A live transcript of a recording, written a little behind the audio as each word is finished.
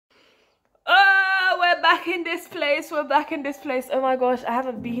back in this place. We're back in this place. Oh my gosh, I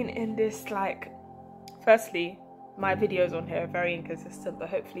haven't been in this, like, firstly, my videos on here are very inconsistent, but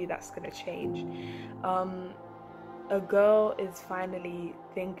hopefully that's gonna change. A girl is finally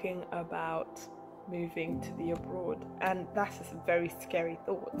thinking about moving to the abroad, and that's just a very scary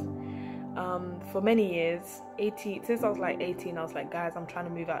thought. For many years, since I was like 18, I was like, guys, I'm trying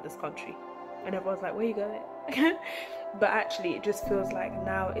to move out of this country, and everyone's like, where you going? But actually it just feels like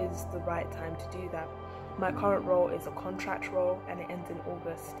now is the right time to do that. My current role is a contract role and it ends in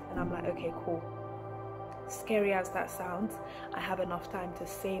August, and I'm like, okay, cool. Scary as that sounds, I have enough time to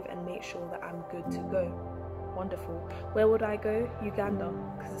save and make sure that I'm good to go. Wonderful. Where would I go? Uganda,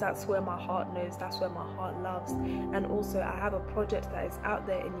 because that's where my heart knows, that's where my heart loves. And also I have a project that is out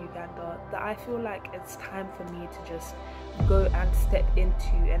there in Uganda that I feel like it's time for me to just go and step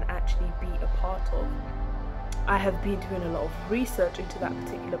into and actually be a part of. I have been doing a lot of research into that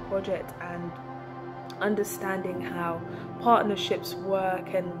particular project and understanding how partnerships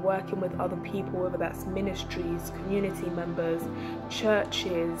work and working with other people, whether that's ministries, community members,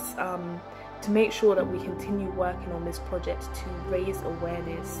 churches, to make sure that we continue working on this project to raise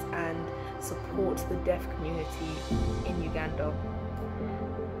awareness and support the deaf community in Uganda.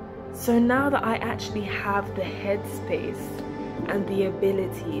 So now that I actually have the headspace and the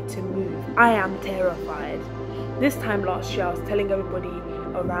ability to move, I am terrified. This time last year I was telling everybody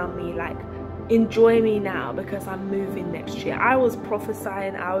around me, like, enjoy me now because I'm moving next year. I was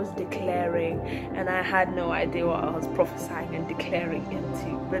prophesying, I was declaring, and I had no idea what I was prophesying and declaring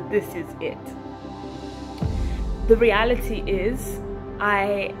into, but this is it. The reality is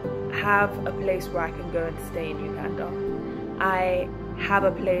I have a place where I can go and stay in Uganda. I have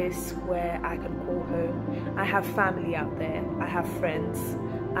a place where I can call home. I have family out there. I have friends.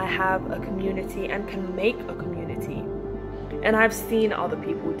 I have a community and can make a community. And I've seen other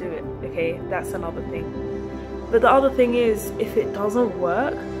people do it, okay? That's another thing. But the other thing is, if it doesn't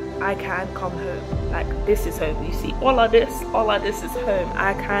work, I can come home. Like, this is home, you see? All of this is home.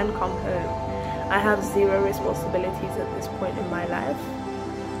 I can come home. I have zero responsibilities at this point in my life.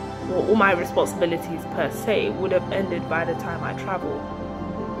 Well, all my responsibilities per se would have ended by the time I travel.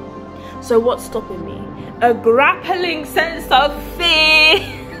 So what's stopping me? A grappling sense of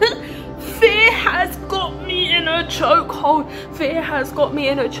fear. Fear has got me in a chokehold. Fear has got me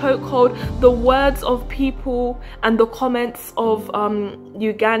in a chokehold. The words of people and the comments of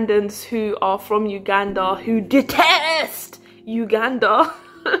Ugandans who are from Uganda who detest Uganda.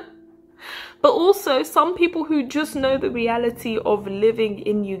 But also some people who just know the reality of living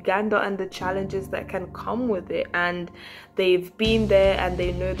in Uganda and the challenges that can come with it, and they've been there and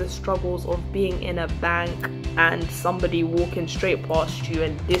they know the struggles of being in a bank and somebody walking straight past you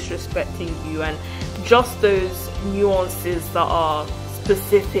and disrespecting you, and just those nuances that are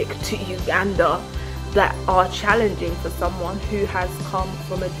specific to Uganda that are challenging for someone who has come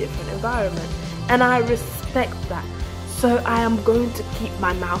from a different environment. And I respect that. So I am going to keep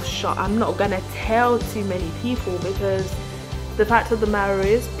my mouth shut. I'm not going to tell too many people, because the fact of the matter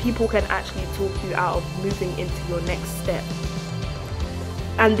is people can actually talk you out of moving into your next step.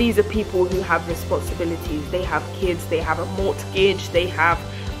 And these are people who have responsibilities. They have kids, they have a mortgage, they have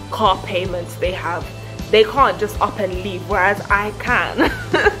car payments, they can't just up and leave, whereas I can.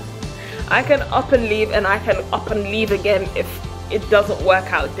 I can up and leave, and I can up and leave again if it doesn't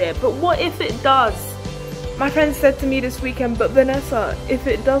work out there. But what if it does? My friend said to me this weekend, but Vanessa, if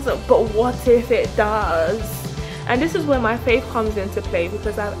it doesn't, but what if it does? And this is where my faith comes into play,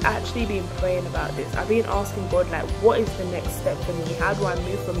 because I've actually been praying about this. I've been asking God, like, what is the next step for me? How do I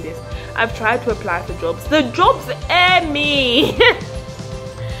move from this? I've tried to apply for jobs. The jobs air me.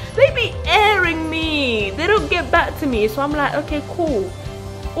 They be airing me. They don't get back to me. So I'm like, okay, cool.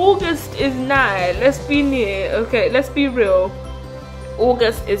 August is nigh. Let's be near. Okay, let's be real.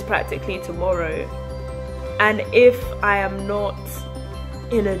 August is practically tomorrow. And if I am not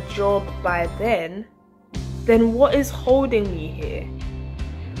in a job by then what is holding me here?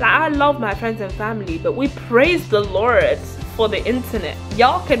 Like, I love my friends and family, but we praise the Lord for the internet.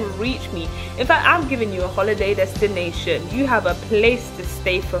 Y'all can reach me. In fact, I'm giving you a holiday destination. You have a place to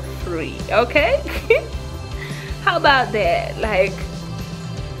stay for free, okay? How about that? Like,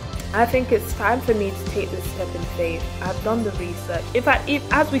 I think it's time for me to take this step in faith. I've done the research. In fact,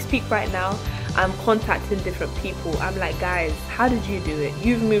 as we speak right now, I'm contacting different people. I'm like, guys, how did you do it?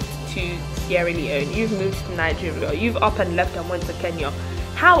 You've moved to Sierra Leone, you've moved to Nigeria, you've up and left and went to Kenya.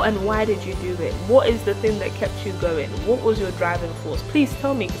 How and why did you do it? What is the thing that kept you going? What was your driving force? Please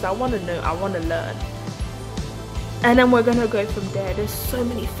tell me, because I want to know, I want to learn. And then we're gonna go from there. There's so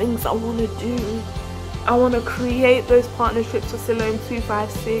many things I want to do. I want to create those partnerships for Siloam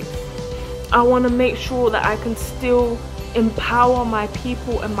 256. I want to make sure that I can still empower my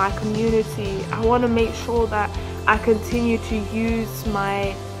people and my community. I want to make sure that I continue to use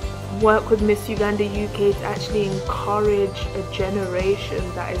my work with Miss Uganda UK to actually encourage a generation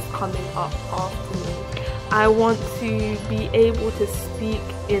that is coming up after me. I want to be able to speak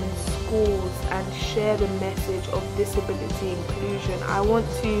in schools and share the message of disability inclusion. I want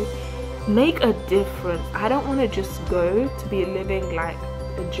to make a difference. I don't want to just go to be living like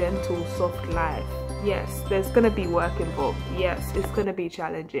a gentle, soft life. Yes, there's going to be work involved. Yes, it's going to be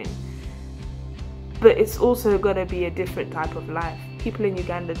challenging. But it's also going to be a different type of life. People in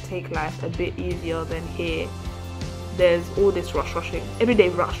Uganda take life a bit easier than here. There's all this rushing. Every day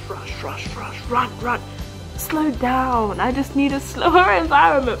rush, run. Slow down. I just need a slower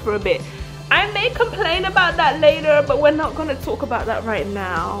environment for a bit. I may complain about that later, but we're not going to talk about that right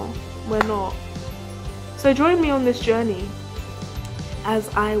now. We're not. So join me on this journey as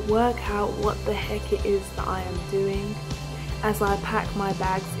I work out what the heck it is that I am doing, as I pack my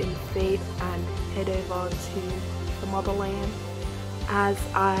bags in faith and head over to the motherland, as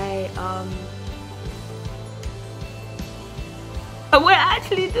I we're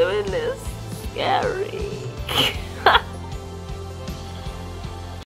actually doing this. Scary.